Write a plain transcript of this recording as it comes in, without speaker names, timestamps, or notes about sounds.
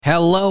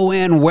Hello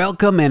and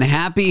welcome and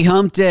happy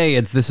hump day.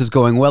 It's This Is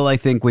Going Well, I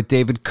Think, with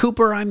David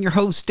Cooper. I'm your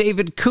host,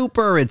 David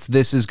Cooper. It's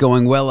This Is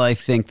Going Well, I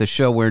Think, the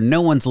show where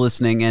no one's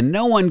listening and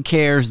no one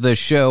cares, the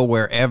show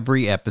where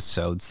every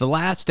episode's the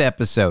last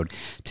episode.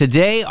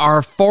 Today,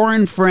 our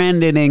foreign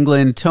friend in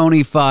England,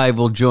 Tony Five,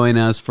 will join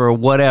us for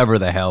whatever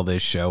the hell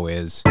this show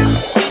is.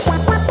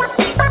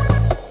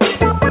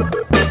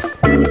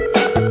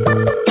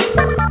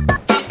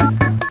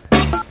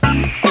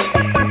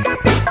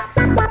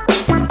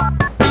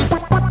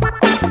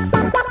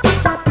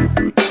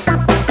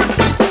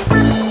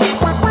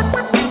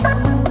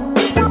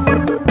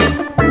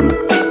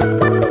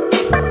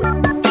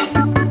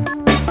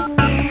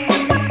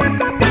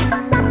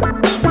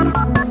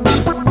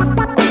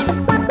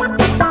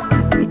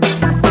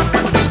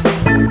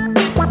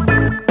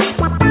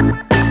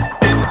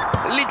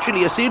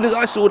 As soon as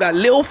I saw that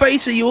little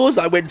face of yours,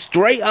 I went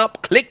straight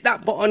up, clicked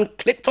that button,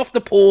 clicked off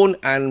the porn,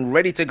 and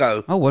ready to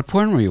go. Oh, what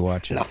porn were you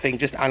watching? Nothing,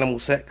 just animal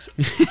sex.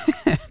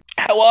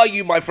 How are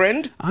you, my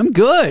friend? I'm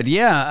good,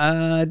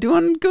 yeah.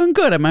 Doing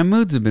good. My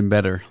moods have been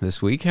better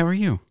this week. How are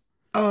you?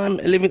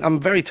 I'm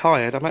very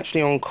tired. I'm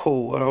actually on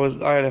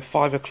call. I had a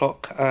 5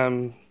 o'clock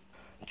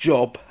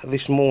job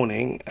this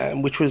morning,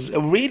 which was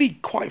really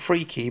quite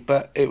freaky,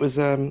 but it was...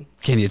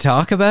 Can you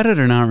talk about it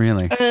or not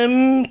really?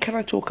 Can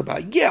I talk about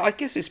it? Yeah, I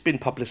guess it's been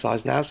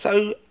publicised now.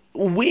 So,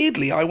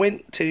 weirdly, I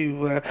went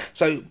to...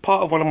 so,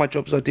 part of one of my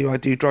jobs I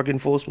do drug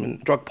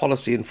enforcement, drug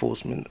policy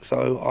enforcement.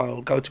 So,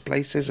 I'll go to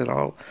places and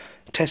I'll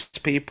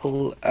test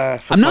people for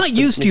I'm not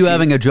used to you misuse.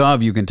 having a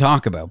job you can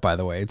talk about, by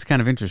the way. It's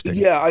kind of interesting.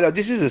 Yeah, I know.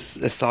 This is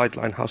a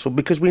sideline hustle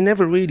because we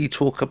never really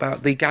talk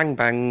about the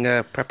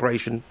gangbang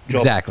preparation job.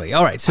 Exactly.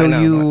 All right.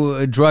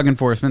 So drug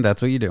enforcement,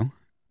 that's what you do.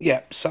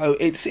 Yeah, so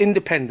it's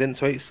independent.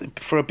 So it's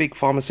for a big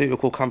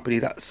pharmaceutical company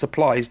that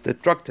supplies the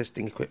drug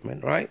testing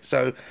equipment, right?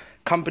 So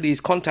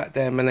companies contact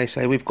them and they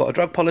say, we've got a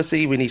drug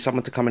policy. We need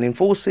someone to come and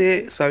enforce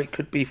it. So it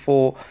could be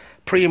for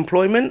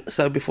pre-employment,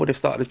 so before they've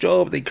started a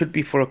job. They could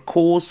be for a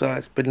cause, so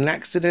it's been an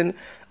accident,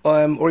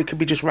 or it could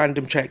be just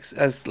random checks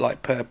as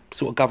like per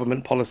sort of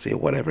government policy or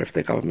whatever, if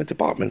they're government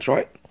departments,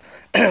 right?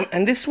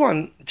 And this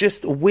one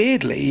just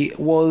weirdly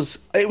was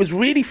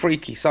really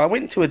freaky. So I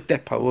went to a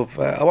depot of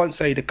I won't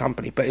say the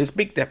company, but it was a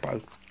big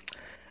depot,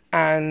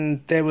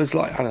 and there was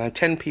like, I don't know,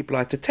 10 people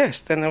I had to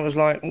test, and I was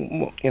like,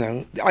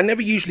 I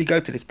never usually go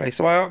to this place.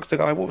 So I asked the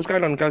guy what was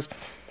going on. He goes,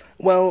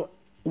 well,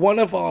 one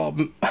of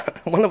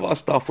our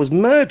staff was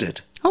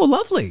murdered. Oh,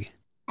 lovely.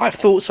 I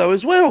thought so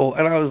as well.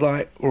 And I was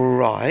like,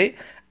 right.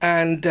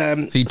 And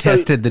so you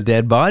tested the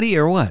dead body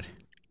or what?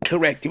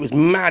 Correct. It was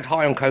mad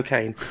high on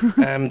cocaine,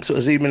 sort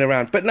of zooming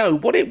around. But no,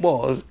 what it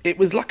was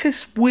like a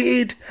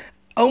weird,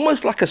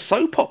 almost like a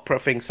soap opera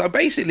thing. So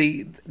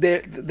basically,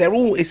 they're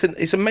all,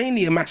 it's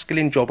mainly a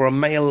masculine job or a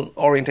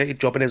male-orientated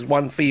job, and there's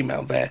one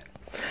female there.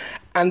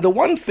 And the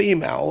one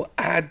female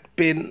had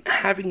been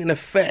having an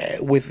affair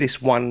with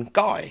this one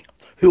guy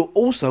who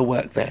also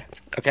worked there,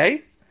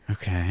 okay?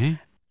 Okay.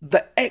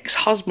 The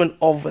ex-husband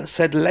of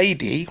said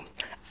lady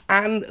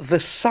and the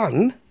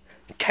son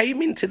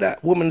came into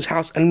that woman's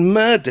house and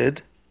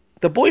murdered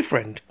the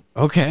boyfriend.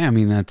 Okay, I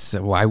mean, that's...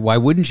 Why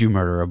wouldn't you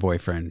murder a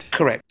boyfriend?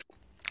 Correct.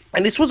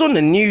 And this was on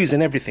the news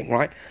and everything,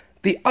 right?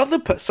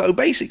 So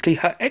basically,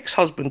 her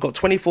ex-husband got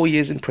 24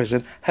 years in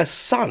prison, her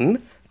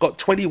son got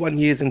 21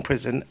 years in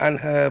prison, and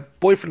her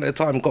boyfriend at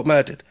the time got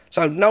murdered.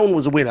 So no one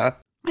was a winner.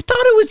 I thought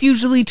it was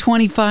usually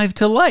 25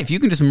 to life. You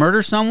can just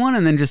murder someone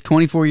and then just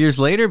 24 years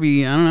later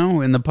be, I don't know,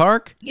 in the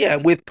park? Yeah,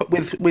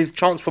 with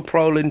chance for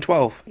parole in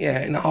 12.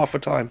 Yeah, in half a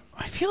time.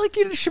 I feel like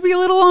it should be a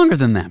little longer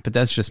than that, but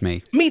that's just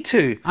me. Me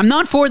too. I'm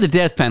not for the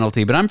death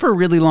penalty, but I'm for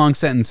really long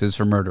sentences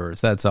for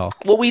murderers, that's all.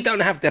 Well, we don't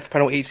have death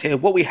penalties here.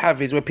 What we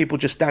have is where people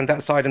just stand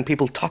outside and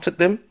people tut at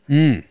them.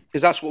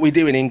 Because that's what we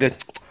do in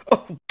England.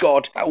 Oh,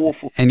 God, how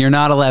awful. And you're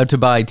not allowed to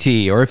buy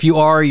tea. Or if you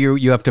are,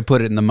 you have to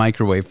put it in the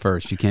microwave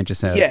first. You can't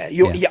just have... Yeah.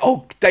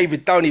 Oh,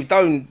 David,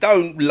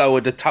 don't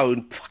lower the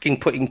tone. Fucking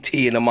putting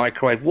tea in a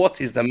microwave.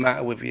 What is the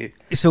matter with you?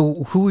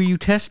 So who were you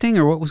testing,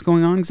 or what was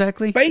going on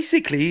exactly?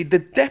 Basically, the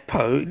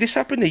depot, this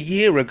happened a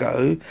year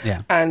ago.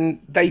 Yeah. And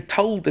they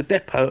told the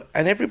depot,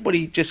 and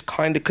everybody just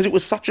kind of... Because it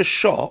was such a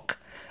shock...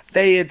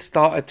 They had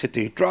started to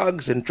do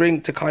drugs and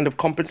drink to kind of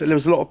compensate. There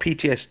was a lot of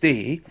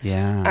PTSD.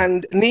 Yeah.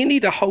 And nearly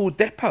the whole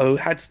depot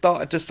had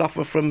started to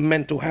suffer from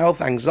mental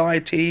health,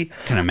 anxiety.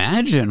 Can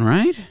imagine,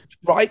 right?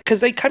 Right? Because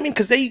they come in,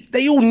 because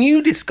they all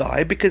knew this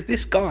guy, because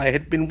this guy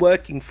had been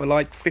working for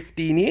like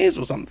 15 years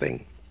or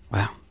something.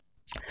 Wow.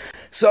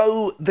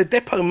 So the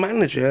depot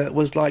manager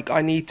was like,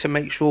 I need to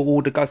make sure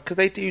all the guys, because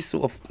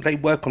they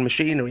work on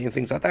machinery and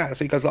things like that.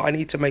 So he goes, like, I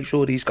need to make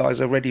sure these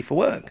guys are ready for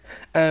work.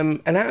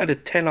 And out of the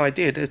 10 I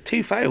did,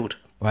 2 failed.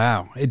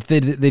 Wow. They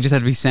just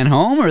have to be sent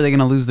home, or are they going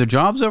to lose their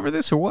jobs over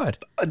this, or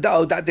what?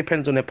 No, that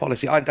depends on their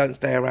policy. I don't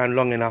stay around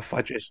long enough.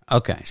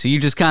 Okay, so you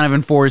just kind of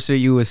enforce it,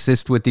 you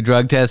assist with the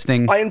drug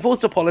testing? I enforce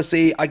the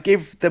policy. I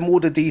give them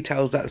all the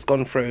details that's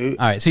gone through.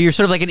 All right, so you're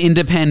sort of like an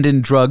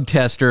independent drug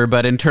tester,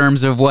 but in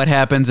terms of what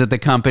happens at the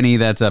company,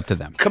 that's up to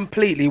them.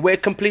 Completely. We're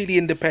completely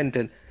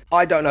independent.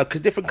 I don't know,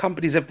 because different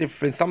companies have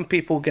different. Some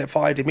people get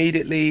fired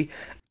immediately.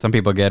 Some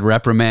people get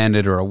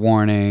reprimanded or a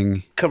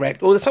warning.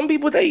 Correct. Or some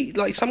people,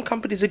 some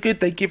companies are good.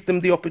 They give them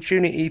the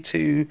opportunity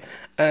to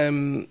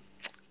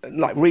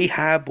like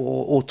rehab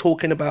or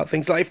talking about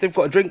things. Like if they've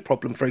got a drink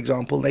problem, for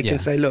example, they can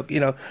say, look,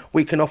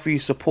 we can offer you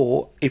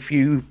support if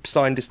you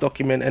sign this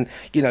document and,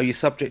 you're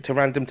subject to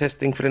random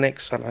testing for the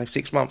next,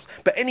 6 months.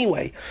 But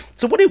anyway,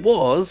 so what it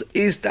was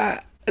is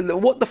that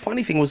what the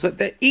funny thing was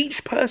that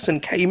each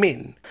person came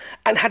in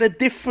and had a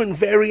different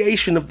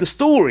variation of the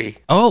story.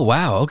 Oh,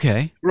 wow.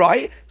 Okay.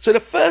 Right. So the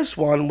first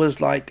one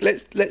was like,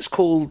 let's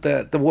call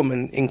the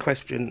woman in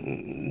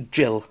question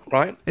Jill,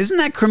 right? Isn't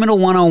that criminal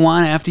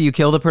 101? After you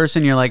kill the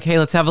person, you're like, hey,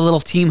 let's have a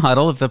little team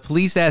huddle. If the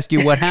police ask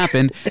you what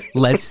happened,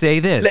 let's say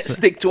this. Let's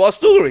stick to our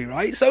story,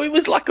 right? So it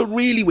was like a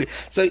really weird.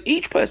 So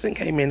each person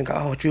came in and go,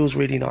 oh, Jill's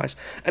really nice.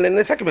 And then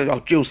the second person,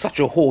 oh, Jill's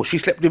such a whore. She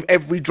slept with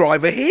every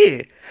driver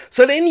here.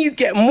 So then you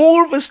get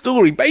more of a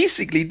story.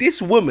 Basically,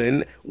 this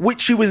woman,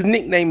 which she was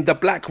nicknamed the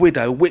Black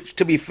Widow, which,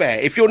 to be fair,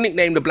 if you're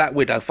nicknamed the Black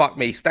Widow, fuck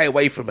me, stay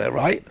away from her,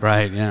 right?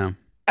 Right, yeah.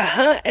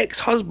 Her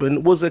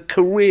ex-husband was a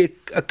career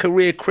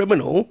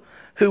criminal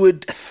who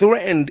had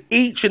threatened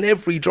each and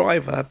every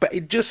driver, but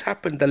it just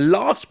happened the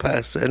last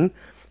person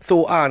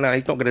thought, no,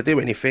 he's not going to do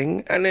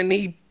anything, and then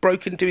he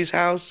broke into his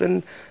house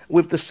and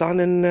with the son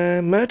and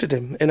murdered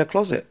him in a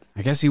closet.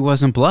 I guess he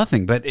wasn't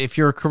bluffing, but if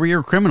you're a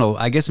career criminal,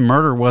 I guess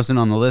murder wasn't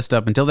on the list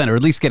up until then, or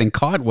at least getting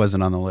caught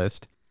wasn't on the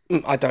list.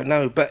 I don't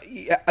know, but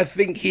I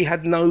think he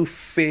had no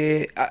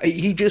fear.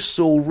 He just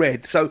saw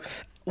red. So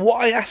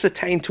what I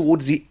ascertained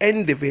towards the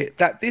end of it,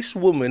 that this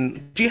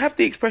woman, do you have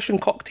the expression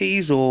cock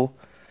tease, or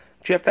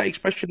do you have that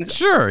expression?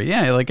 Sure,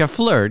 yeah, like a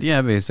flirt,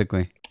 yeah,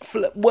 basically.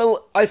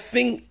 Well, I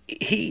think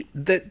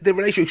the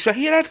relationship, so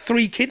he had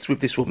 3 kids with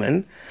this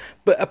woman,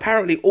 but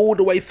apparently all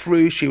the way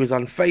through she was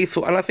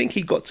unfaithful, and I think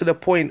he got to the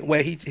point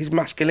where his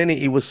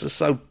masculinity was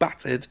so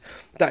battered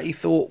that he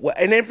thought, well,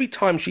 and every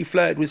time she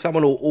flirted with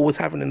someone or was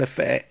having an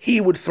affair, he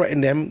would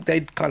threaten them.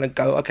 They'd kind of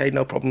go, okay,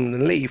 no problem,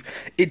 and leave.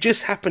 It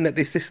just happened that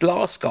this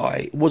last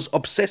guy was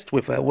obsessed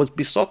with her, was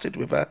besotted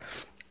with her,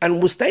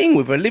 and was staying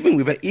with her, living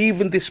with her,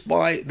 even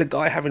despite the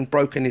guy having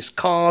broken his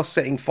car,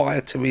 setting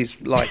fire to his,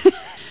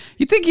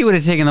 You'd think he would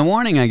have taken the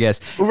warning, I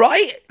guess.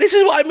 Right? This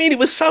is what I mean. It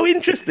was so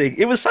interesting.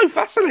 It was so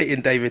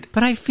fascinating, David.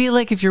 But I feel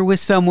like if you're with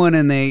someone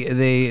and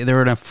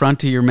they're an affront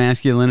to your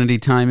masculinity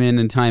time in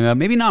and time out,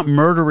 maybe not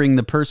murdering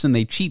the person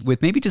they cheat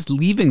with, maybe just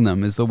leaving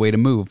them is the way to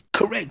move.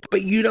 Correct.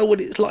 But you know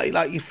what it's like?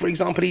 Like, for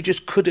example, he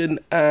just couldn't...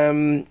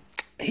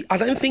 I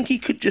don't think he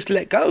could just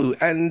let go,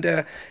 and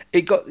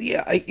it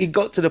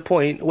got to the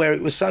point where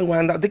it was so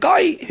wound up. The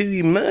guy who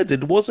he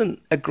murdered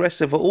wasn't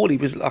aggressive at all. He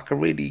was like a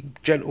really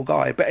gentle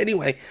guy. But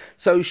anyway,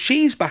 so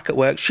she's back at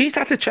work. She's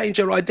had to change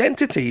her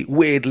identity,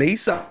 weirdly.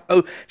 So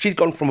she's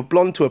gone from a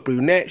blonde to a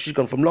brunette. She's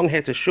gone from long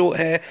hair to short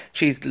hair.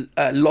 She's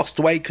lost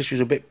weight because she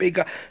was a bit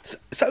bigger.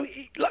 So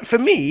like, for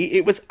me,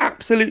 it was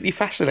absolutely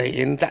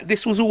fascinating that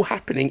this was all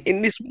happening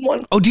in this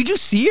one. Oh, did you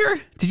see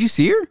her? Did you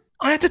see her?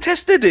 I had to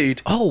test her,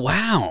 dude. Oh,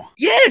 wow.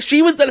 Yeah,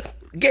 she was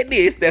get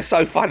this, they're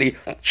so funny.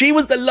 She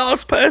was the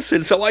last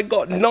person, so I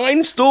got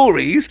 9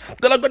 stories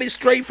that I got it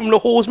straight from the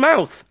whore's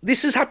mouth.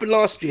 This has happened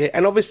last year,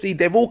 and obviously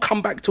they've all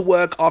come back to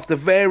work after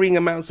varying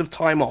amounts of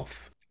time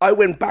off. I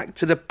went back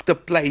to the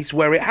place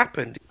where it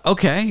happened.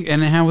 Okay,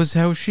 and how was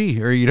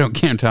she? Or you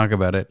can't talk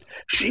about it?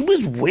 She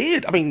was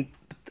weird. I mean,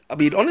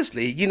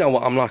 honestly, you know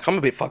what I'm like. I'm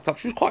a bit fucked up.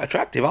 She was quite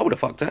attractive. I would have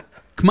fucked her.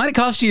 Might have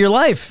cost you your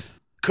life.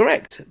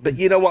 Correct. But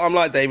you know what I'm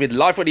like, David?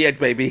 Life on the edge,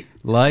 baby.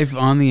 Life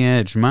on the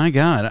edge. My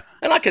God.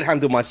 And I can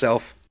handle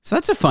myself. So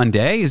that's a fun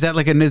day. Is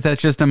that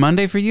just a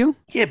Monday for you?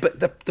 Yeah, but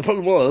the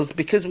problem was,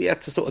 because we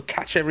had to sort of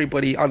catch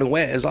everybody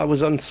unawares, I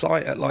was on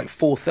site at like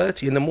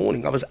 4:30 in the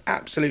morning. I was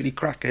absolutely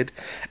crackered.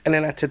 And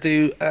then I had to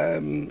do a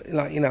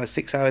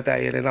 6-hour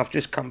day. And then I've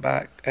just come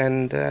back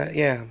and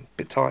a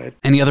bit tired.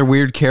 Any other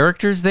weird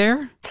characters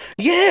there?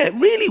 Yeah,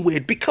 really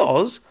weird,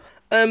 because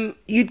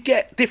you'd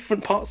get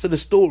different parts of the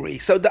story.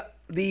 So that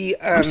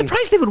I'm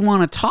surprised they would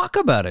want to talk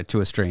about it to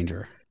a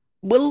stranger.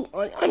 Well,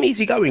 I'm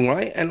easygoing,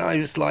 right? And I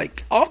was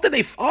like, after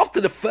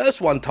the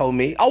first one told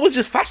me, I was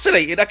just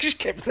fascinated. I just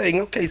kept saying,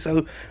 okay,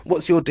 so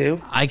what's your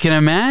deal? I can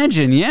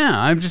imagine, yeah.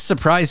 I'm just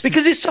surprised.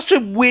 Because it's such a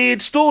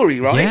weird story,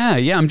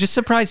 right? Yeah. I'm just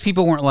surprised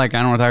people weren't like, I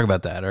don't want to talk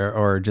about that,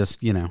 or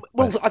just, Well,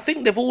 but. I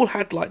think they've all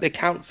had like their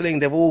counselling.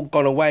 They've all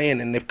gone away and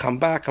then they've come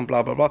back and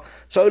blah, blah, blah.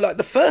 So like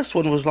the first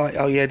one was like,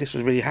 oh yeah, this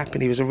was really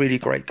happening. He was a really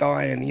great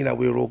guy, and,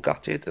 we were all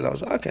gutted. And I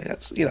was like, okay,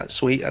 that's,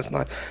 sweet. That's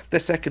nice.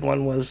 The second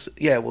one was,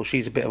 yeah, well,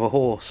 she's a bit of a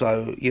whore. So,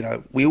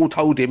 we all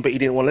told him, but he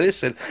didn't want to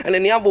listen. And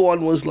then the other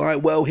one was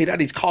like, well, he'd had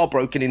his car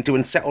broken into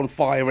and set on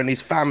fire and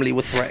his family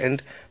were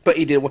threatened, but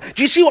he didn't want...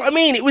 Do you see what I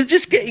mean? It was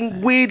just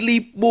getting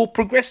weirdly more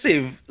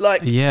progressive.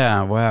 Like,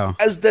 yeah, wow.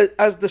 As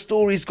the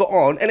stories got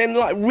on. And then,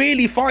 like,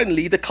 really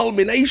finally, the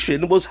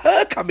culmination was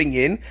her coming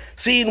in,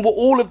 seeing what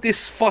all of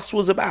this fuss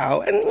was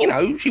about.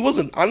 And, she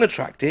wasn't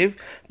unattractive,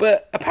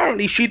 but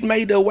apparently she'd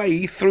made her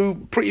way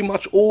through pretty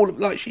much all...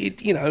 Like,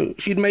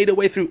 she'd made her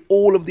way through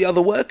all of the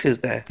other workers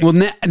there. Well,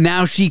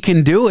 now she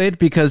can do it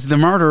because the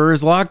murderer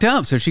is locked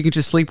up, so she can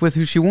just sleep with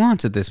who she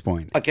wants at this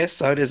point. I guess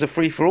so. There's a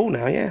free-for-all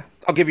now, yeah.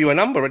 I'll give you a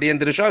number at the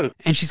end of the show.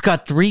 And she's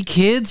got 3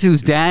 kids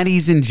whose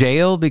daddy's in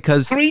jail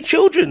because... 3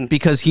 children!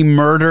 Because he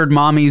murdered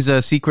mommy's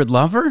secret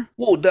lover?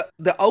 Well,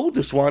 the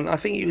oldest one, I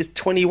think he was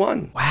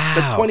 21. Wow.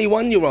 The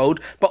 21-year-old,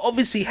 but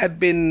obviously had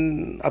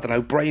been, I don't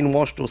know,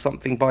 brainwashed or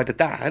something by the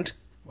dad.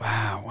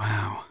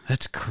 Wow.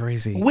 That's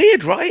crazy.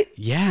 Weird, right?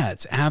 Yeah,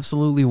 it's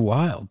absolutely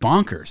wild.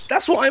 Bonkers.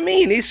 That's what I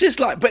mean. It's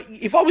just like, but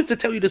if I was to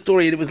tell you the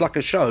story and it was like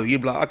a show,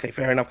 you'd be like, okay,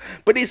 fair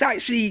enough. But it's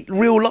actually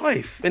real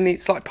life and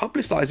it's like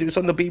publicized. It was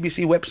on the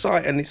BBC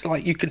website and it's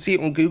like, you can see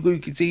it on Google. You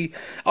can see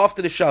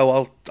after the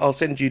show, I'll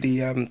send you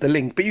the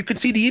link, but you can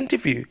see the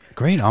interview.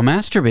 Great. I'll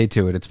masturbate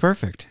to it. It's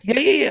perfect.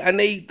 Yeah. And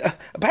they,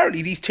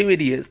 apparently these 2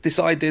 idiots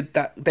decided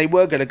that they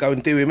were going to go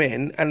and do him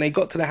in, and they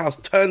got to the house,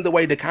 turned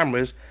away the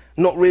cameras,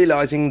 not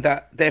realizing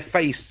that their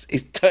face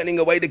is turning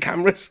away the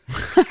cameras.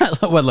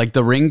 What, like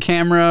the Ring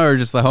camera or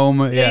just the home?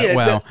 Yeah,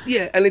 wow.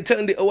 And they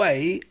turned it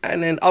away,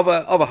 and then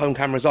other home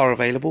cameras are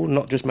available,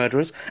 not just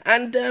murderers.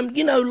 And and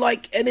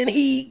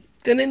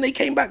then they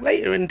came back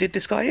later and did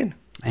this guy in.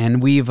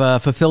 And we've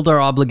fulfilled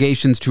our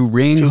obligations to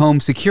Ring Home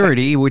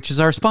Security, which is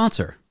our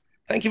sponsor.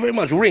 Thank you very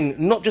much. Ring,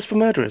 not just for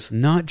murderers.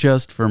 Not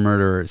just for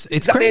murderers.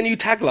 Is that their new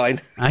tagline?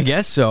 I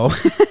guess so.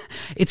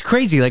 It's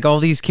crazy. Like, all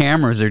these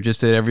cameras are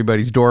just at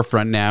everybody's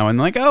doorfront now. And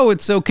like, oh,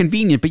 it's so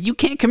convenient. But you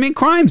can't commit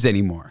crimes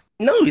anymore.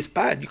 No, it's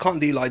bad. You can't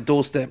do like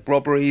doorstep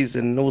robberies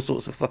and all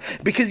sorts of stuff.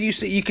 Because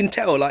you can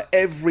tell like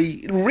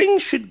every Ring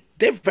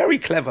they're very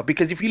clever,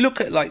 because if you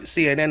look at like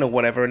CNN or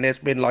whatever and there's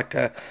been like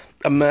a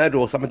murder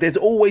or something, there's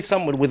always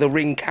someone with a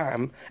Ring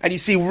cam and you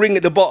see Ring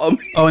at the bottom.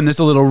 Oh, and there's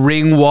a little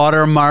Ring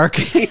watermark.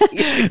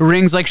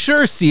 Ring's like,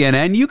 sure,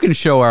 CNN, you can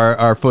show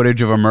our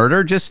footage of a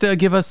murder. Just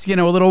give us, a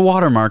little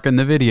watermark in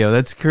the video.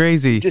 That's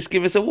crazy. Just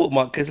give us a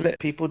watermark, because let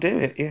people do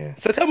it, yeah.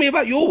 So tell me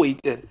about your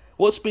week then.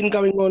 What's been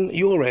going on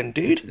your end,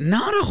 dude?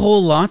 Not a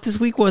whole lot. This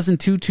week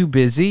wasn't too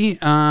busy.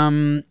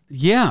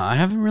 Yeah, I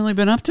haven't really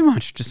been up to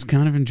much. Just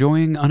kind of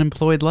enjoying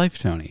unemployed life,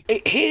 Tony.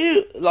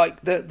 Here,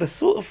 like, the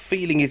sort of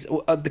feeling is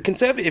the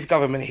Conservative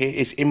government here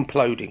is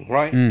imploding,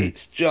 right?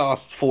 It's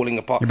just falling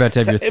apart. You're about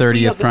to have your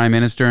 30th prime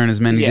minister in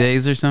as many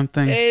days or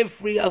something?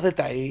 Every other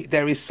day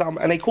there is some,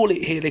 and they call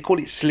it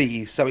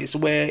sleaze. So it's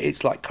where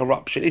it's like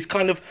corruption. It's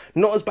kind of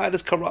not as bad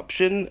as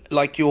corruption,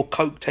 like your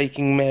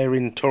coke-taking mayor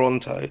in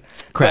Toronto.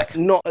 Correct.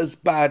 But not as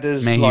bad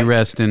as... May he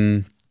rest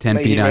in 10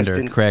 feet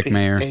under, crack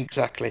mayor.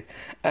 Exactly.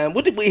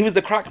 He was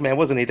the crack mayor,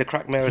 wasn't he? The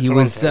crack mayor of Toronto. He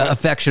was right?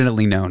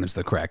 affectionately known as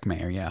the crack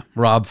mayor, yeah.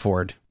 Rob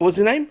Ford. What was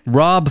his name?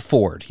 Rob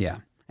Ford, yeah.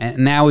 And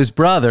now his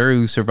brother,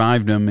 who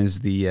survived him, is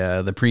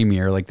the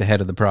premier, like the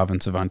head of the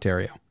province of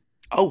Ontario.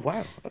 Oh,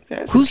 wow.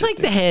 Okay, who's like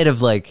the head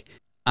of like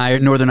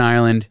Northern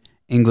Ireland,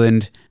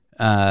 England,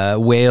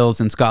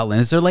 Wales, and Scotland?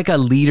 Is there like a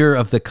leader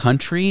of the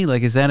country?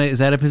 Like, is that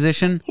a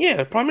position?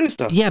 Yeah, prime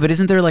minister. Yeah, but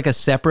isn't there like a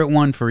separate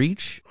one for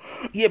each?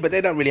 Yeah, but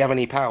they don't really have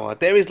any power.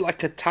 There is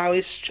like a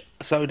Taoist,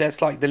 so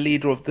that's like the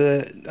leader of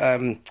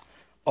the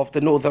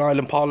Northern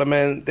Ireland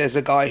Parliament. There's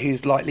a guy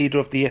who's like leader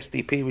of the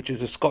SDP, which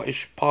is a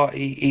Scottish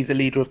party. He's the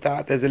leader of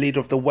that. There's a leader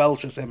of the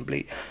Welsh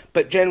Assembly.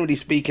 But generally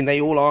speaking, they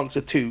all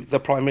answer to the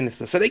Prime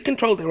Minister. So they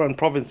control their own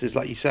provinces,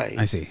 like you say.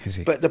 I see.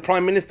 But the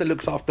Prime Minister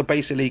looks after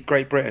basically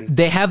Great Britain.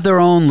 They have their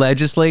own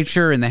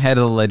legislature, and the head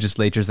of the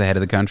legislature is the head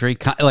of the country,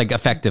 like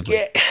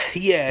effectively.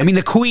 Yeah. I mean,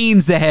 the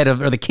Queen's the head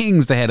of, or the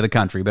King's the head of the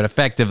country, but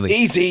effectively.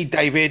 Easy,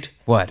 David.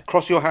 What?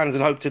 Cross your hands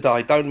and hope to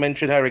die. Don't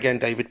mention her again,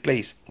 David,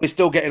 please. We're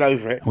still getting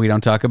over it. We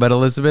don't talk about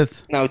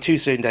Elizabeth? No, too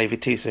soon,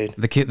 David, too soon.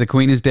 The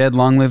Queen is dead,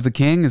 long live the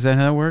King? Is that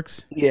how it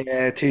works?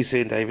 Yeah, too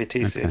soon, David,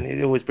 too soon.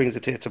 It always brings a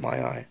tear to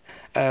my eye.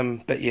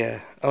 But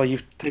yeah,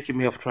 you've taken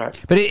me off track.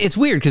 But it's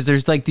weird because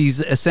there's like these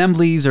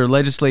assemblies or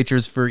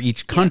legislatures for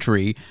each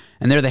country,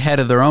 and they're the head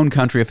of their own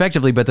country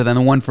effectively, but then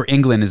the one for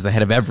England is the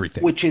head of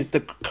everything. Which is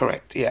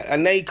correct, yeah.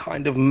 And they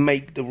kind of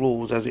make the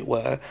rules, as it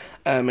were,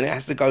 and it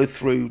has to go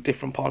through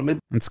different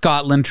parliaments. And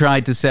Scotland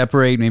tried to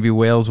separate, maybe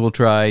Wales will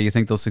try. You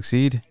think they'll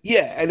succeed?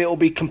 Yeah, and it'll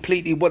be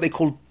completely what they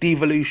call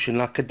devolution,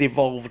 like a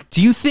devolved.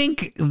 Do you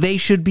think they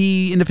should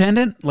be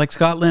independent, like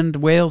Scotland,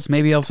 Wales,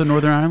 maybe also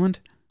Northern Ireland?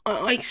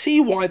 I see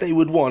why they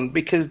would want,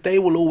 because they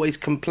will always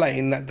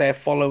complain that they're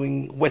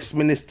following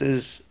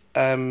Westminster's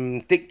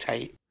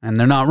dictate. And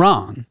they're not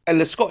wrong.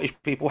 And the Scottish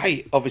people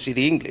hate, obviously,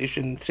 the English,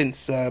 and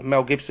since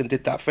Mel Gibson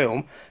did that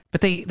film.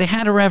 But they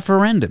had a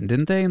referendum,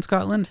 didn't they, in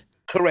Scotland?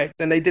 Correct,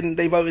 and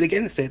they voted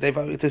against it. They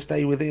voted to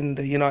stay within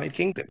the United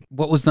Kingdom.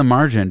 What was the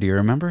margin, do you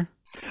remember?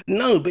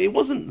 No, but it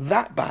wasn't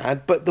that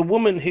bad. But the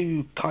woman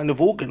who kind of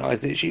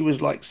organised it, she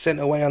was like sent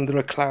away under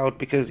a cloud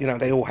because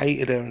they all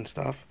hated her and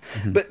stuff.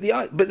 Mm-hmm. But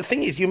the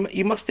thing is,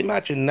 you must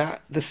imagine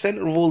that the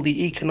centre of all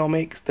the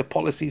economics, the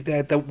policies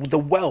there, the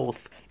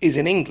wealth is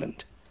in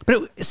England.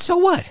 But so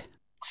what?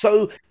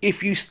 So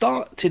if you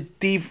start to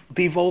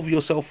devolve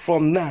yourself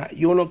from that,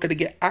 you're not going to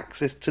get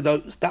access to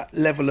that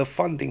level of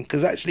funding,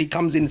 because actually it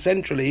comes in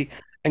centrally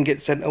and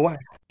gets sent away.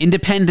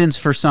 Independence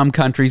for some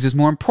countries is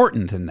more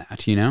important than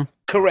that,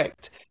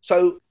 Correct.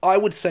 So I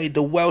would say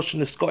the Welsh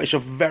and the Scottish are a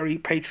very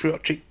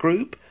patriotic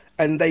group,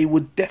 and they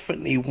would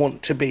definitely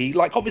want to be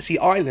like, obviously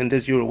Ireland,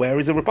 as you're aware,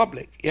 is a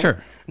republic. Yeah?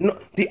 Sure.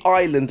 Not the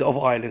island of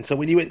Ireland. So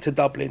when you went to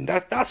Dublin,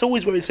 that's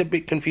always where it's a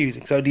bit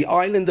confusing. So the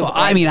island of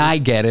Ireland. I mean, I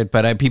get it,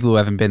 but people who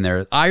haven't been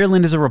there,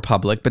 Ireland is a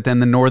republic, but then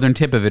the northern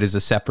tip of it is a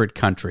separate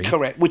country.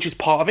 Correct, which is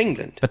part of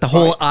England. But the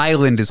whole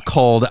island is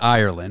called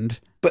Ireland.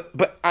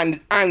 And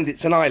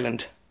it's an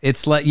island.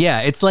 It's like,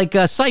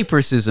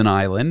 Cyprus is an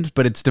island,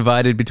 but it's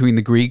divided between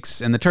the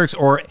Greeks and the Turks,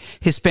 or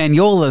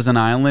Hispaniola is an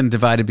island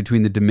divided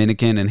between the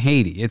Dominican and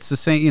Haiti. It's the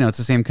same, it's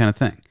the same kind of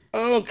thing.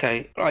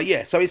 Okay, right,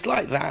 yeah. So it's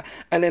like that,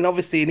 and then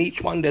obviously in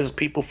each one there's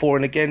people for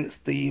and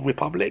against the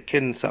republic,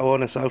 and so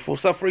on and so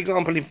forth. So, for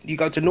example, if you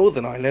go to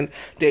Northern Ireland,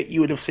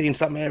 you would have seen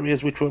some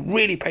areas which were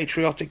really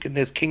patriotic, and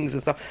there's kings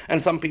and stuff,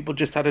 and some people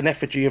just had an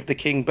effigy of the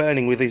king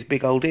burning with his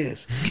big old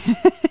ears,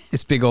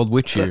 his big old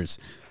witch ears.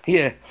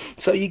 Yeah,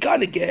 so you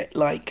kind of get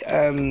like,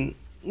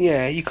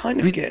 you kind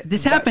of get.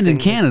 This happened in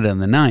Canada in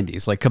the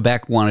 90s. Like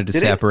Quebec wanted to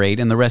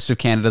separate, and the rest of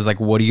Canada's like,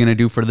 what are you going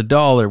to do for the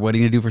dollar? What are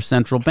you going to do for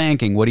central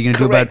banking? What are you going to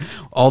do about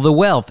all the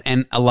wealth?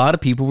 And a lot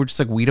of people were just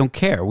like, we don't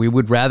care. We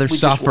would rather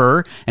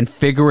suffer and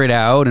figure it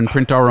out and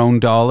print our own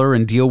dollar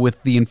and deal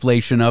with the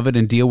inflation of it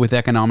and deal with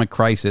economic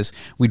crisis.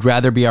 We'd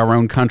rather be our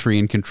own country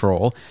in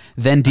control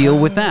than deal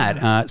with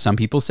that. Some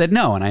people said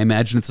no, and I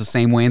imagine it's the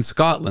same way in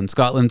Scotland.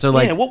 Scotland's are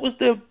like... Yeah, what was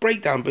the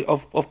breakdown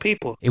of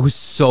people? It was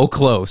so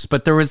close,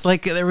 but there was...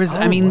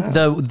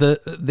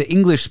 The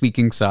English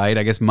speaking side,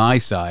 I guess my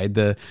side,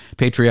 the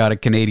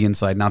patriotic Canadian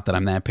side, not that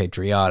I'm that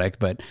patriotic,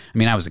 but I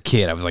mean, I was a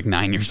kid. I was like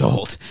 9 years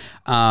old.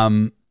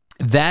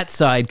 That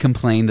side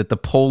complained that the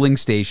polling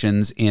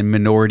stations in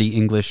majority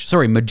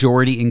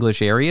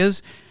English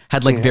areas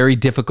had like very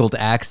difficult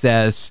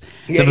access.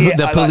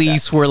 The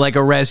police were like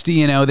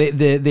arresting.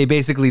 They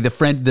basically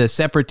the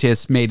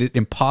separatists made it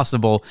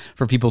impossible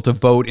for people to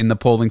vote in the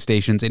polling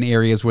stations in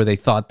areas where they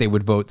thought they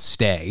would vote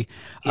stay.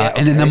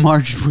 And then the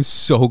margin was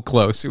so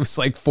close. It was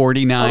like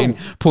 49.5,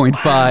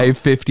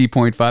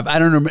 50.5. I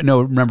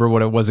don't remember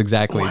what it was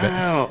exactly.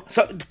 Wow.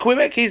 So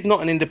Quebec is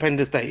not an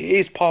independent state. It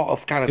is part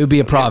of Canada. It would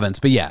be a province,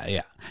 but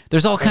yeah.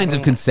 There's all kinds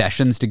of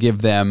concessions to give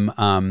them.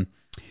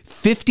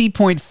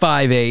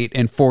 50.58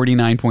 and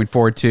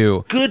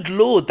 49.42. Good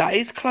Lord, that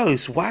is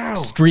close. Wow.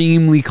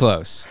 Extremely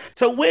close.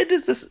 So where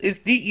does this...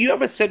 you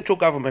have a central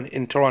government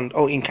in Toronto,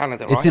 or in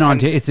Canada, right? It's in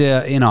Ontario. It's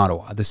in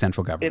Ottawa, the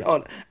central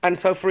government. And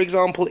so, for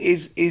example,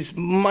 is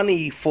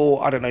money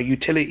for, I don't know,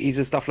 utilities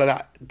and stuff like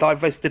that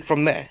divested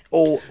from there?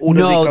 Or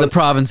no, the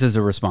provinces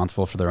are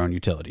responsible for their own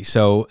utilities.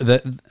 So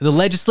the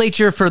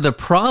legislature for the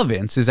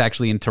province is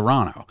actually in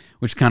Toronto,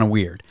 which is kind of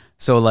weird.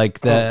 So like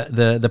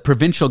the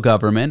provincial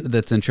government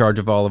that's in charge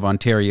of all of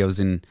Ontario's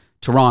in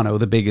Toronto,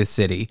 the biggest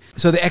city.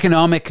 So the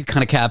economic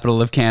kind of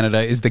capital of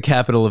Canada is the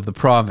capital of the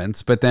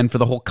province. But then for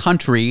the whole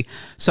country,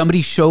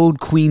 somebody showed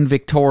Queen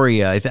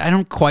Victoria. I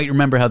don't quite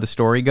remember how the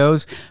story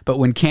goes, but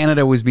when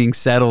Canada was being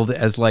settled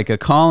as like a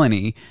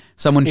colony,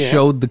 someone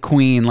showed the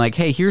Queen like,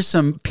 hey, here's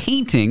some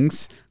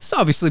paintings. It's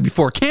obviously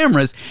before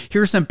cameras.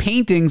 Here are some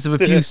paintings of a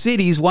few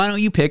cities. Why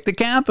don't you pick the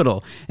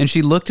capital? And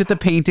she looked at the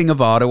painting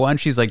of Ottawa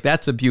and she's like,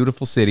 that's a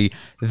beautiful city.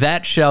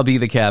 That shall be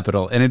the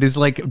capital. And it is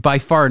like by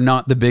far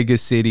not the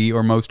biggest city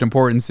or most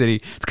important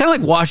city. It's kind of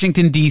like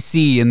Washington,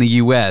 D.C. in the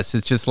U.S.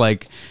 It's just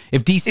like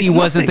if D.C.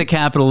 wasn't the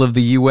capital of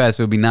the U.S.,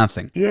 it would be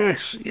nothing.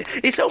 Yes.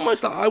 It's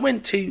almost like I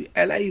went to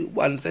L.A.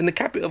 once and the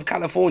capital of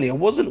California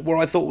wasn't where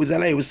I thought was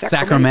L.A. It was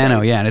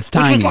Sacramento. Yeah, and it's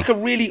tiny. Which was like a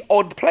really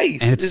odd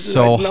place. And it's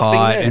so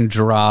hot and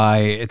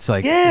dry. It's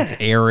like, it's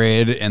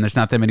arid and there's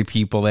not that many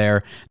people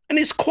there. And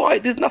it's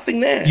quiet. There's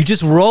nothing there. You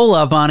just roll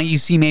up on it. You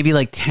see maybe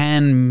like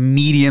 10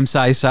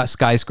 medium-sized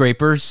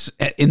skyscrapers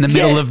in the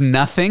middle of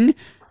nothing.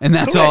 And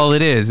that's all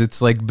it is.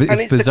 It's like,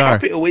 it's bizarre.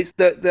 The capital. It's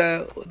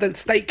the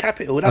state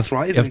capital. That's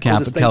right. Of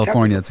California.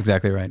 Capital. That's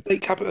exactly right.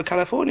 State capital of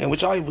California,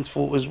 which I always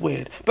thought was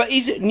weird. But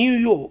is it New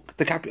York,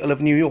 the capital of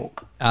New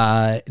York?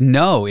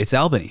 No, it's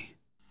Albany.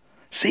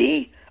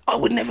 See? I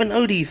would never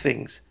know these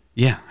things.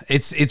 Yeah,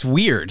 it's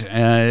weird.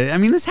 I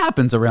mean, this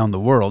happens around the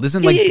world,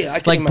 isn't like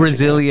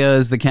Brasilia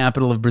is the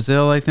capital of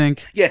Brazil, I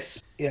think.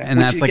 Yes, yeah,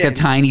 and that's like a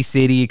tiny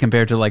city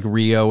compared to like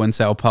Rio and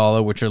Sao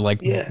Paulo, which are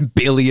like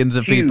billions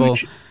of people.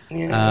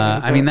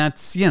 Yeah, I mean,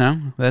 that's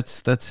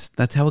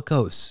that's how it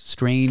goes.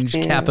 Strange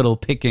capital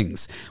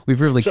pickings.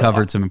 We've really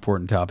covered some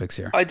important topics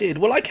here. I did.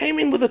 Well, I came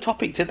in with a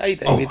topic today,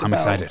 David. I'm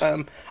excited.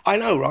 I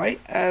know, right?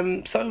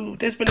 So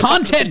there's been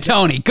content,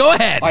 Tony. Go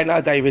ahead. I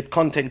know, David.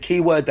 Content.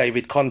 Keyword,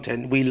 David.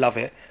 Content. We love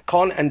it.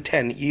 Con and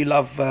 10. You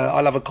love.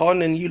 I love a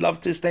con, and you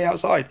love to stay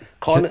outside.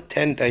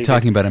 10, David.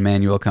 Talking about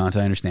Immanuel Kant,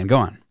 I understand. Go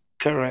on.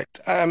 Correct.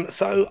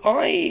 So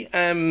I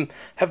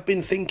have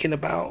been thinking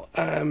about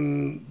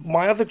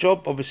my other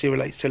job. Obviously,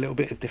 relates to a little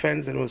bit of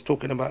defence, and I was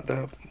talking about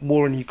the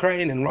war in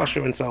Ukraine and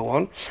Russia and so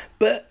on.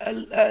 But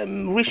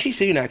Rishi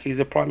Sunak is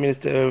the Prime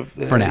Minister of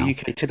the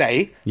UK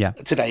today. Yeah.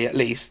 Today, at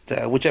least,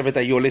 whichever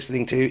day you're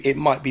listening to, it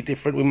might be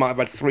different. We might have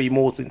had 3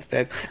 more since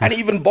then, and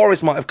even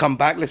Boris might have come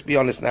back. Let's be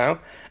honest now.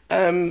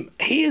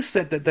 He has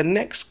said that the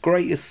next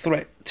greatest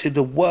threat to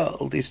the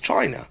world is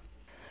China.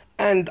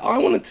 And I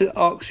wanted to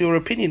ask your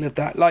opinion of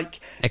that, like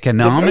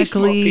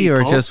Economically,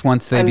 or just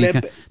once they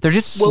become, they're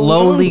just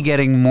slowly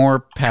getting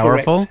more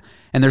powerful, correct.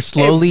 And they're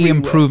slowly Everywhere.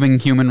 improving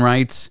human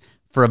rights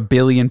for 1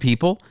 billion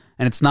people.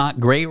 And it's not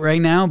great right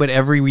now, but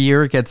every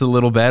year it gets a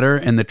little better.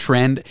 And the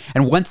trend,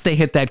 and once they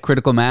hit that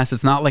critical mass,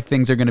 it's not like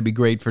things are going to be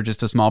great for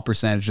just a small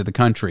percentage of the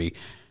country.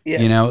 Yeah.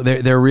 You know,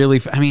 they're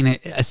really, I mean,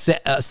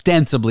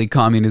 ostensibly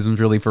communism's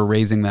really for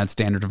raising that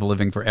standard of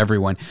living for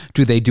everyone.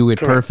 Do they do it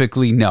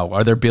perfectly? No.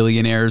 Are there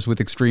billionaires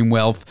with extreme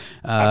wealth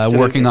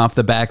working off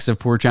the backs of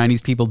poor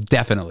Chinese people?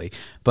 Definitely.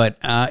 But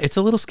it's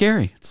a little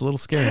scary. It's a little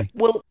scary.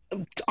 Well,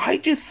 I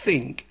just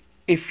think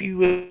if you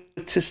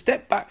were to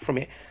step back from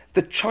it,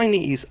 the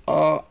Chinese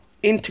are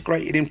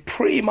integrated in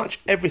pretty much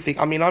everything.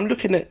 I mean, I'm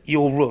looking at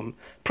your room.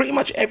 Pretty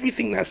much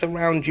everything that's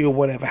around you or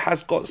whatever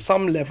has got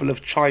some level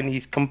of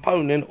Chinese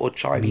component or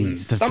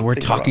Chinese something. We're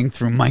talking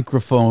through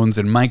microphones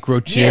and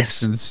microchips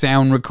Yes. and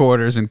sound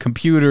recorders and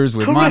computers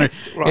with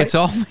monitors. Right. It's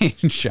all made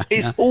in China.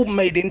 It's all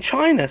made in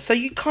China. So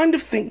you kind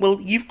of think, well,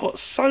 you've got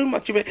so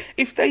much of it.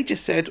 If they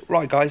just said,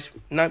 right, guys,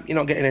 no, you're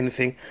not getting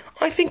anything,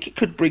 I think it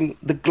could bring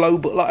the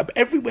global, like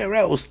everywhere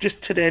else,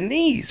 just to their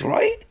knees,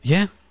 right?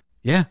 Yeah.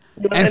 Yeah.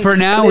 You know, And for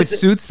now, it there's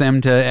suits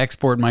them to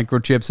export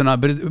microchips and all,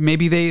 but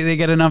maybe they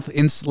get enough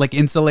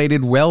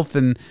insulated wealth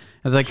and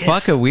they're like,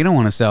 fuck it, we don't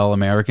want to sell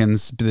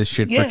Americans this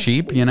shit for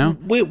cheap, you know?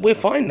 We're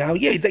fine now,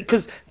 yeah,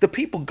 because the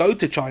people go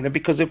to China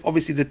because of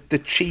obviously the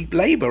cheap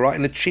labor, right,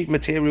 and the cheap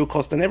material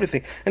cost and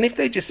everything. And if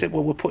they just said,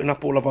 well, we're putting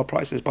up all of our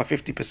prices by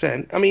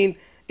 50%, I mean,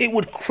 it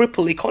would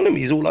cripple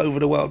economies all over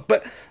the world.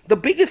 But the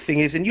bigger thing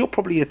is, and you're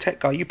probably a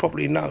tech guy, you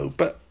probably know,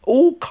 but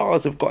all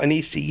cars have got an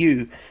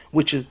ECU,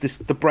 which is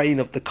the brain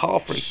of the car,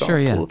 for example. Sure,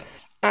 yeah.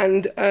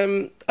 And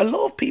a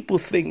lot of people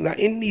think that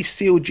in these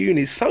sealed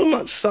units, so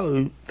much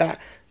so that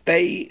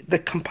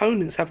the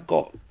components have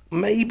got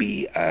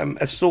maybe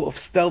a sort of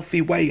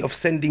stealthy way of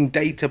sending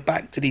data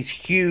back to these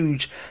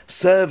huge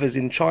servers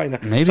in China.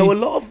 Maybe. So a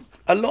lot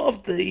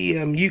of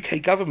the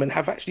UK government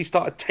have actually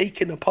started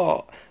taking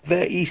apart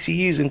their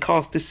ECUs and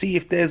cars to see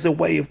if there's a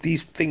way of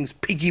these things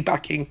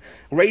piggybacking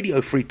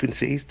radio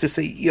frequencies to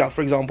see, you know,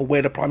 for example,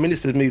 where the Prime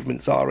Minister's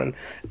movements are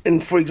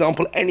and for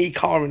example, any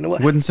car in the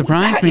world. Wouldn't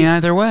surprise me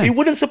either way. It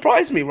wouldn't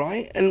surprise me,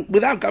 right? And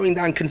without going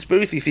down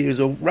conspiracy theories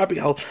or rabbit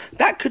hole,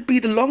 that could be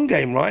the long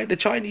game, right? The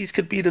Chinese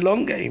could be the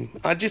long game.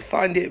 I just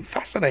find it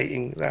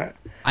fascinating that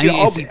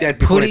I'll be dead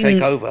before they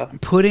take over.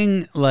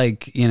 Putting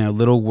like, you know,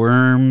 little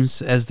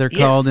worms, as they're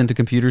called, into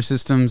computer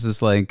systems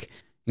is like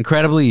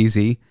incredibly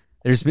easy.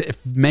 There's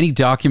many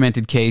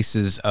documented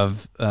cases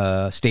of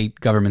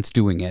state governments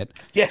doing it.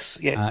 Yes,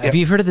 yeah. Have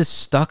you heard of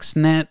this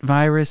Stuxnet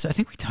virus? I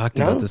think we talked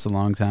about this a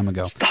long time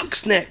ago.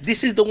 Stuxnet.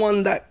 This is the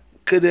one that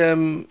could.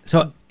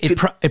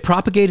 It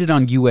propagated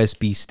on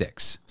USB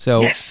sticks.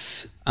 So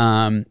yes.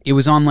 It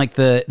was on like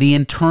the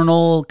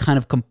internal kind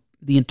of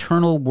the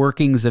internal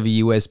workings of a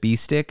USB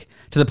stick,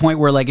 to the point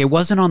where like it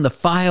wasn't on the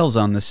files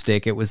on the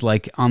stick, it was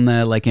like on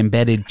the like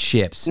embedded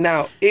chips.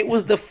 Now, it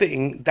was the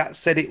thing that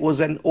said it was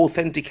an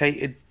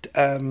authenticated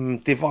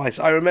device.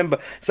 I remember,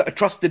 so a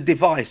trusted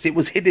device. It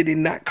was hidden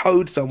in that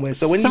code somewhere.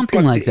 So when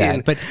something you like that,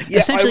 in, but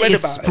essentially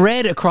it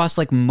spread across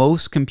like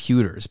most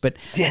computers. But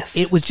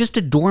it was just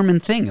a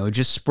dormant thing. It would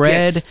just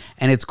spread,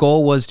 and its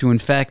goal was to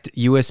infect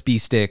USB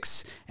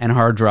sticks and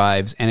hard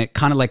drives. And it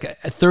kind of like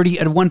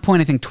at one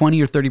point, I think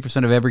 20 or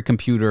 30% of every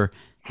computer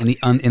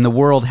in the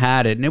world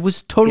had it, and it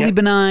was totally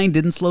benign,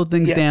 didn't slow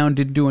things down,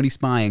 didn't do any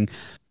spying.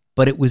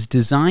 But it was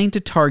designed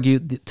to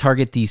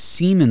target these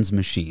Siemens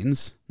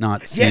machines,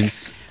 not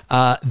Siemens,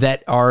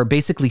 that are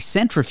basically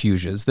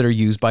centrifuges that are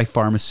used by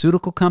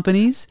pharmaceutical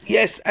companies.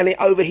 Yes, and it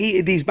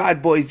overheated these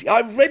bad boys.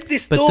 I've read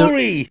this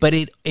story. But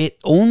it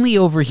only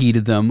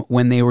overheated them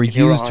when they were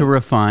used to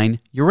refine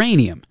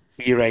uranium.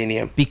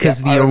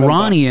 Because the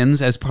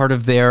Iranians, as part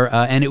of their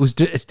and it was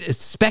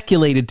it's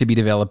speculated to be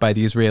developed by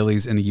the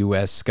Israelis and the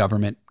U.S.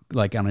 government,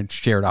 like on a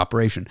shared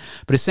operation.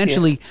 But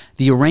essentially,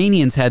 the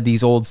Iranians had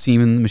these old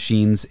Siemens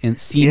machines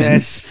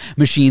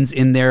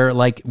in their,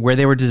 like, where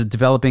they were just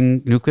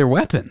developing nuclear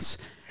weapons.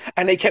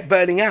 And they kept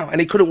burning out, and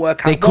they couldn't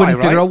work out why. They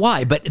couldn't figure out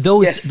why. But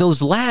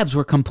those labs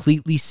were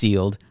completely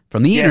sealed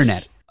from the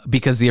internet,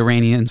 because the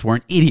Iranians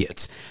weren't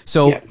idiots.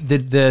 So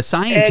the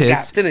scientists... Air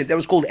gapped, didn't it? That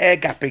was called air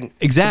gapping.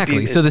 Exactly.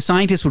 Computers. So the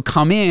scientists would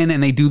come in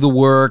and they do the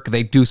work,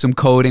 they do some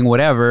coding,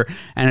 whatever.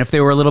 And if they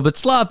were a little bit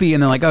sloppy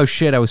and they're like, oh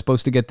shit, I was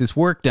supposed to get this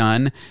work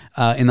done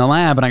in the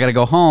lab and I got to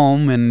go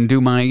home and do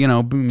my,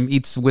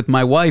 eats with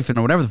my wife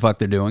and whatever the fuck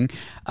they're doing,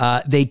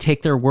 they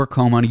take their work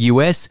home on a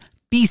USB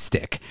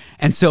stick.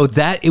 And so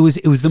it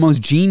was the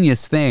most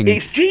genius thing.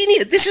 It's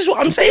genius. This is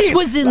what I'm saying. This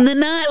was in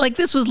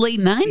this was late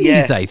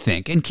 90s, I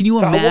think. And can you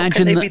imagine what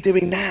can they be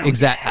doing now?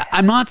 Exactly.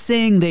 I'm not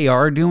saying they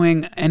are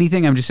doing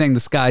anything. I'm just saying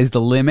the sky's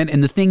the limit.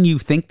 And the thing you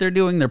think they're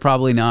doing, they're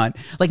probably not.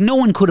 Like, no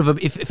one could have,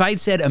 if I had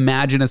said,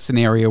 imagine a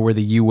scenario where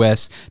the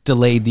U.S.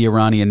 delayed the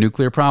Iranian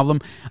nuclear program,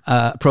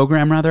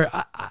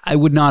 I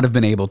would not have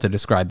been able to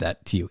describe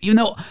that to you. Even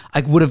though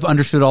I would have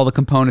understood all the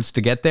components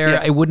to get there,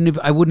 I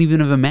wouldn't even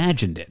have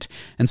imagined it.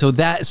 And so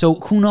that. So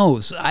who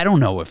knows? I don't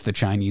know if the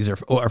Chinese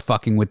are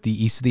fucking with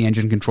the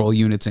engine control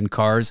units in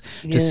cars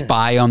to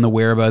spy on the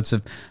whereabouts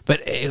of.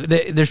 But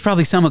there's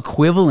probably some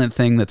equivalent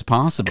thing that's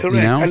possible. Correct.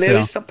 You know? And there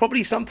is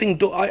probably something.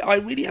 I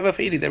really have a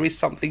feeling there is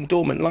something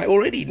dormant. Like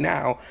already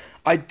now,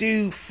 I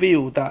do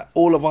feel that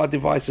all of our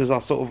devices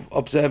are sort of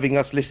observing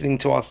us, listening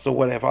to us, or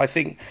whatever. I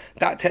think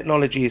that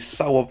technology is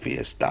so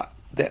obvious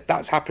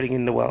that's happening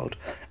in the world.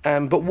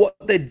 But what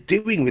they're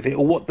doing with it,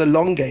 or what the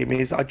long game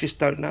is, I just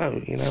don't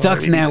know. You know,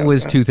 Stuxnet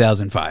was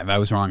 2005. I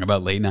was wrong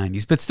about late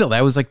 90s, but still,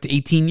 that was like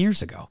 18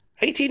 years ago.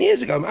 18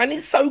 years ago, and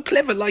it's so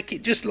clever. Like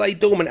it just lay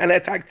dormant and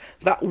attacked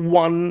that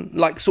one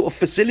like sort of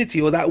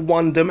facility or that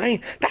one domain.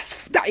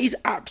 That is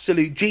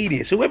absolute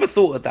genius. Whoever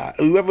thought of that?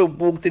 Whoever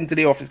walked into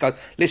the office, goes,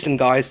 "Listen,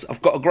 guys,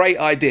 I've got a great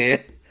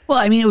idea." Well,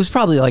 I mean, it was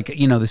probably like,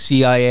 the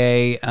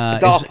CIA.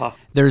 DARPA.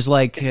 There's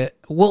like, they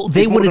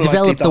would have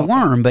developed the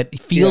worm, but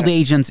field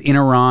agents in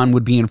Iran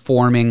would be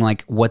informing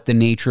like what the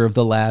nature of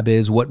the lab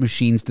is, what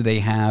machines do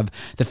they have,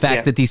 the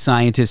fact that these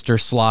scientists are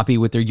sloppy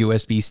with their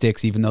USB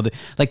sticks, even though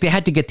they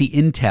had to get the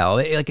intel.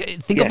 Like,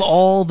 think of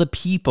all the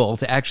people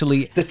to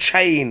actually the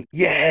chain,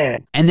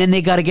 and then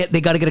they got to get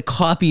a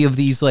copy of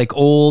these like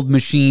old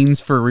machines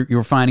for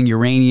refining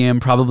uranium,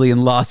 probably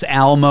in Los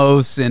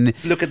Alamos, and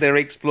look at their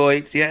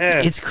exploits.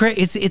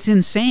 It's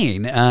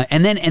insane.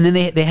 And then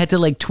they had to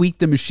like tweak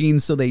the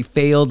machines so they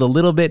failed a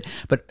little bit,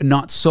 but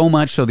not so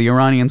much. So the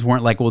Iranians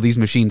weren't like, well, these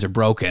machines are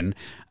broken.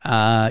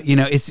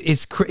 It's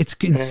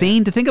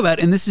insane to think about.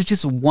 And this is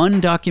just one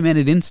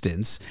documented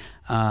instance.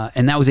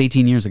 And that was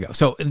 18 years ago.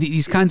 So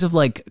these kinds of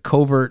like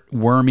covert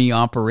wormy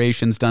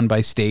operations done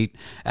by state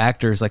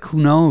actors, like who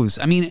knows?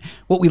 I mean,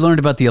 what we learned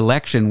about the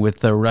election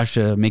with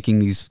Russia making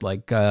these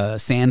like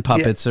sand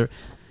puppets or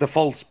the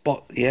false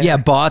bot,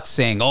 bots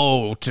saying,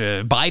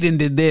 Biden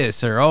did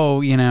this, or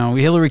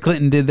Hillary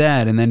Clinton did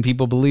that, and then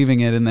people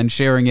believing it and then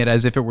sharing it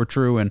as if it were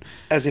true, and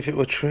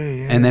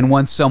and then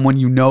once someone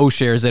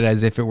shares it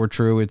as if it were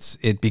true,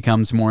 it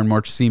becomes more and more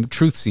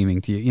truth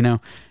seeming to you.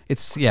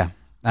 It's I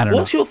don't know.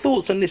 What's your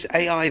thoughts on this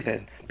AI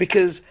then?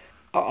 Because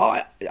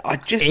I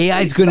just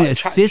AI is going to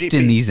assist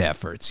in these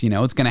efforts.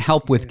 It's going to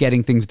help with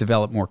getting things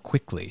developed more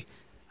quickly.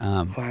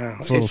 Wow,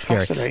 it's a little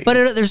scary. But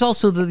there's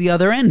also the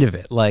other end of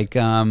it. Like,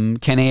 can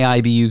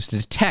AI be used to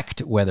detect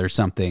whether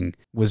something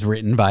was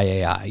written by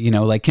AI?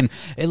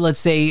 Let's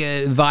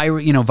say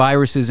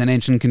viruses and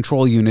engine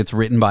control units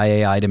written by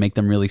AI to make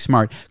them really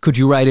smart. Could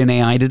you write an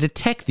AI to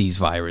detect these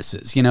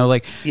viruses?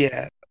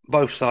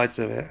 Both sides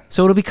of it.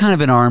 So it'll be kind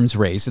of an arms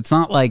race. It's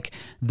not like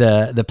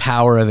the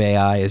power of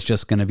AI is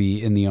just going to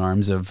be in the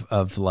arms of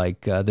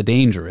the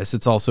dangerous.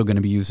 It's also going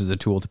to be used as a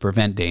tool to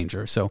prevent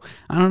danger. So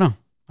I don't know.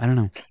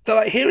 So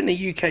like here in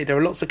the UK, there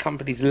are lots of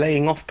companies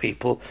laying off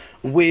people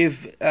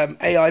with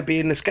AI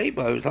being the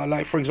scapegoat.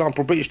 Like, for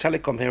example, British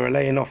Telecom here are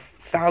laying off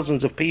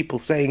thousands of people,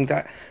 saying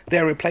that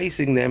they're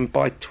replacing them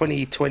by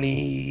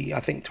 2020, I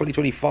think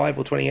 2025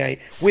 or 28,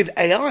 with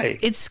AI.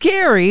 It's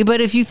scary, but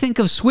if you think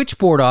of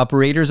switchboard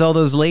operators, all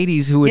those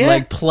ladies who would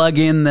like plug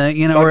in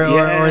the,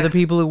 or the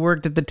people who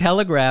worked at the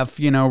telegraph,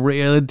 taking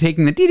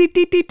the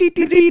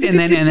dee and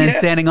then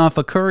sending off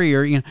a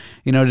courier, to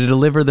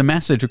deliver the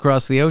message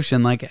across the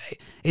ocean. Like,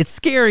 it's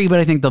scary, but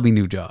I think there'll be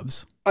new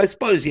jobs. I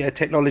suppose,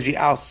 technology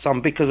ousts some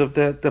because of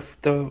the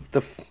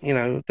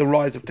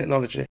rise of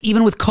technology.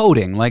 Even with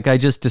coding, like I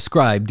just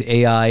described,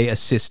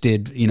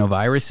 AI-assisted,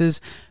 viruses,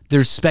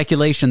 there's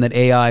speculation that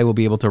AI will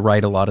be able to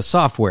write a lot of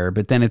software,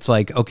 but then it's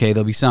like, okay,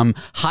 there'll be some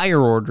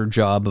higher order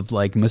job of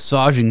like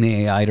massaging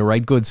the AI to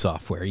write good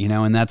software,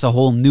 and that's a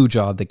whole new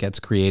job that gets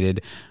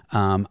created.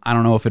 I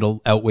don't know if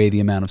it'll outweigh the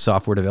amount of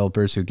software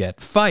developers who get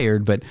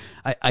fired, but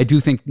I do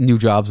think new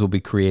jobs will be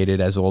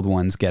created as old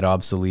ones get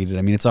obsoleted.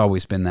 I mean, it's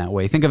always been that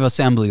way. Think of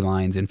assembly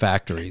lines in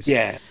factories.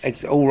 Yeah,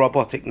 it's all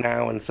robotic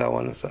now and so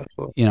on and so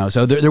forth.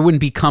 So there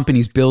wouldn't be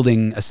companies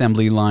building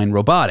assembly line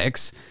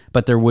robotics,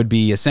 but there would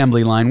be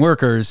assembly line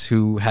workers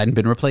who hadn't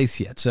been replaced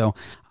yet. So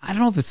I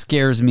don't know if it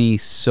scares me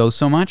so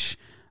much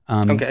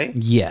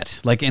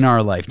yet, like in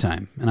our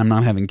lifetime. And I'm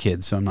not having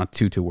kids, so I'm not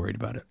too worried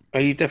about it. Are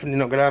you definitely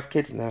not going to have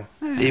kids now?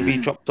 If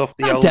you dropped off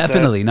the not old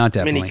definitely.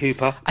 Mini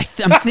Cooper.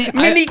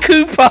 Mini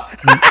Cooper.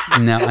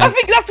 No, I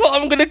think that's what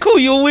I'm going to call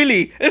your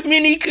Willie. A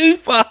Mini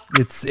Cooper.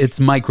 It's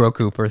Micro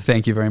Cooper.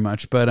 Thank you very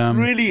much. But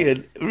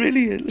brilliant.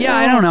 Yeah,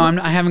 I don't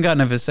know. I haven't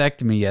gotten a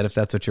vasectomy yet, if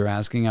that's what you're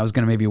asking. I was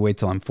going to maybe wait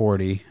till I'm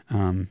 40.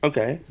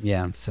 Okay.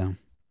 Yeah, so.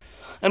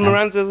 And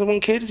Miranda doesn't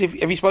want kids? Have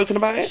you spoken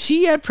about it?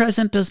 She at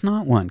present does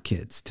not want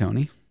kids,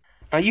 Tony.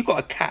 You got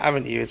a cat,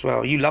 haven't you, as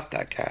well? You love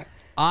that cat.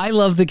 I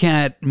love the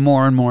cat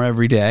more and more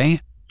every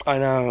day. I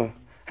know.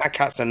 That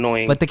cat's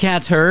annoying. But the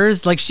cat's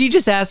hers. Like, she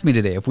just asked me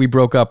today, if we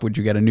broke up, would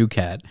you get a new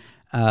cat?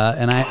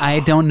 And I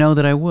don't know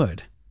that I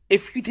would.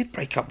 If you did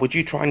break up, would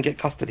you try and get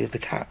custody of the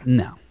cat?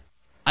 No.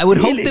 I would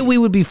hope that we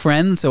would be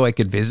friends so I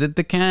could visit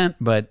the cat,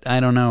 but I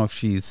don't know if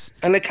she's...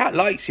 And the cat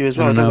likes you as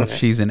well, doesn't it? I don't know if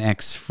she's an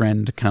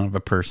ex-friend kind of a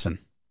person.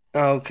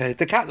 Okay,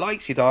 the cat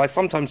likes you though. I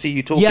sometimes see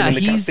you talking Yeah, and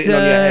the cat sitting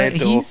on your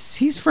head. Or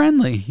he's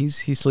friendly. He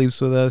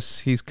sleeps with us.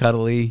 He's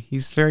cuddly.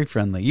 He's very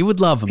friendly. You would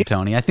love him,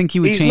 Tony. I think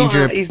he would change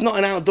your he's not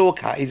an outdoor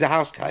cat. He's a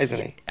house cat,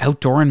 isn't he?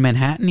 outdoor in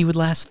Manhattan. He would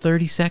last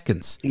 30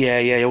 seconds. Yeah,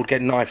 he would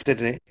get knifed,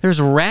 didn't he? There's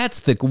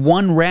rats that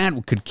one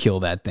rat could kill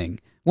that thing.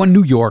 One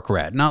New York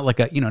rat, not like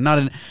a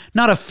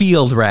not a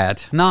field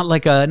rat, not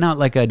like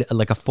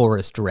a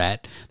forest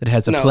rat that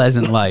has a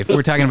pleasant life.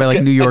 We're talking about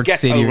like New York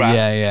City. Rat.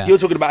 Yeah. You're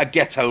talking about a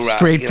ghetto rat.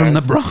 Straight from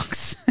the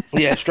Bronx.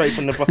 Yeah, straight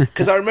from the Bronx.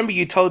 Because I remember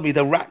you told me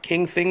the Rat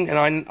King thing,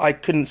 and I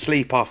couldn't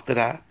sleep after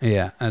that.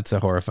 Yeah, that's a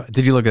horrifying.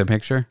 Did you look at the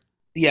picture?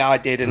 Yeah, I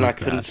did, and I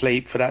couldn't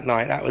sleep for that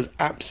night. That was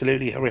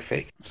absolutely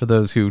horrific. For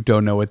those who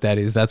don't know what that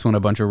is, that's when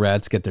a bunch of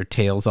rats get their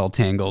tails all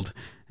tangled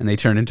and they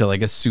turn into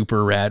like a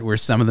super rat where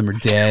some of them are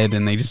dead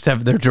and they just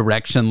have their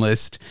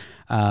directionless.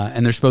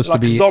 And they're supposed like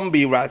to be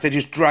zombie rats. They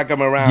just drag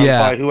them around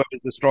by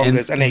whoever's the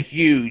strongest, and they're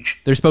huge.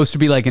 They're supposed to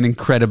be like an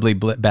incredibly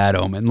bad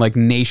omen, like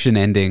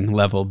nation-ending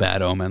level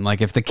bad omen.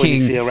 Like if the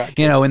king, in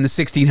the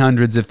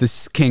 1600s, if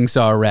the king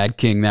saw a rat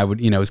king, that would,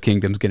 his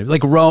kingdom's gonna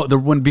like Rome.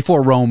 When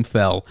before Rome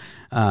fell,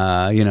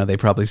 they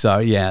probably saw.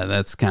 Yeah,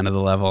 that's kind of the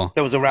level.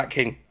 There was a rat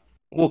king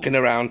walking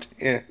around.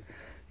 Yeah.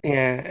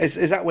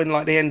 Is that when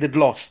like they ended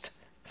Lost?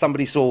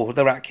 Somebody saw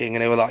the Rat King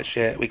and they were like,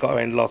 shit, we got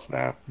to end Lost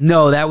now.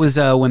 No, that was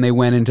when they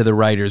went into the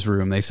writer's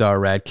room. They saw a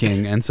Rat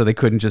King, and so they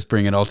couldn't just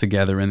bring it all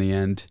together in the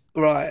end.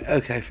 Right,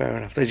 okay, fair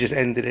enough. They just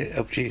ended it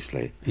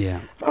obtusely.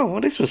 Yeah. Oh,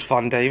 well, this was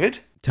fun, David.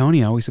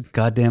 Tony, always a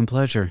goddamn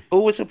pleasure.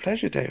 Always a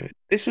pleasure, David.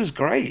 This was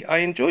great. I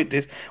enjoyed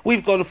this.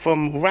 We've gone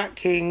from Rat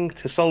King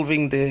to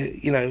solving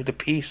the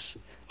peace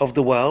of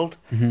the world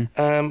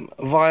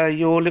via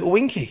your little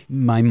Winky.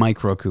 My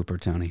Micro Cooper,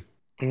 Tony.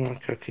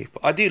 Micro Cooper.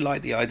 I do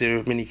like the idea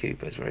of Mini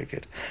Cooper. It's very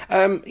good.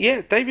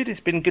 David,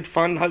 it's been good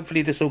fun.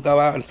 Hopefully this will go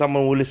out and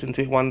someone will listen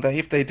to it one day.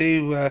 If they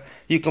do,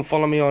 you can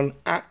follow me on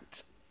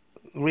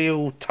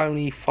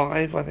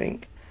 @RealTony5, I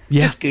think.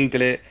 Yeah. Just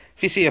Google it.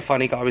 If you see a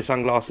funny guy with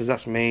sunglasses,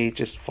 that's me.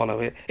 Just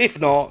follow it.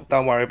 If not,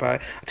 don't worry about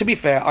it. To be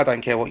fair, I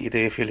don't care what you do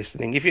if you're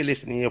listening. If you're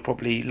listening, you're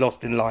probably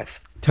lost in life.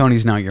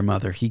 Tony's not your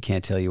mother. He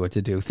can't tell you what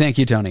to do. Thank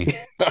you, Tony.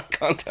 I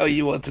can't tell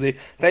you what to do.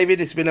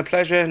 David, it's been a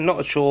pleasure. Not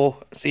a chore.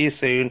 See you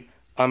soon.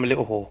 I'm a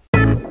little whore.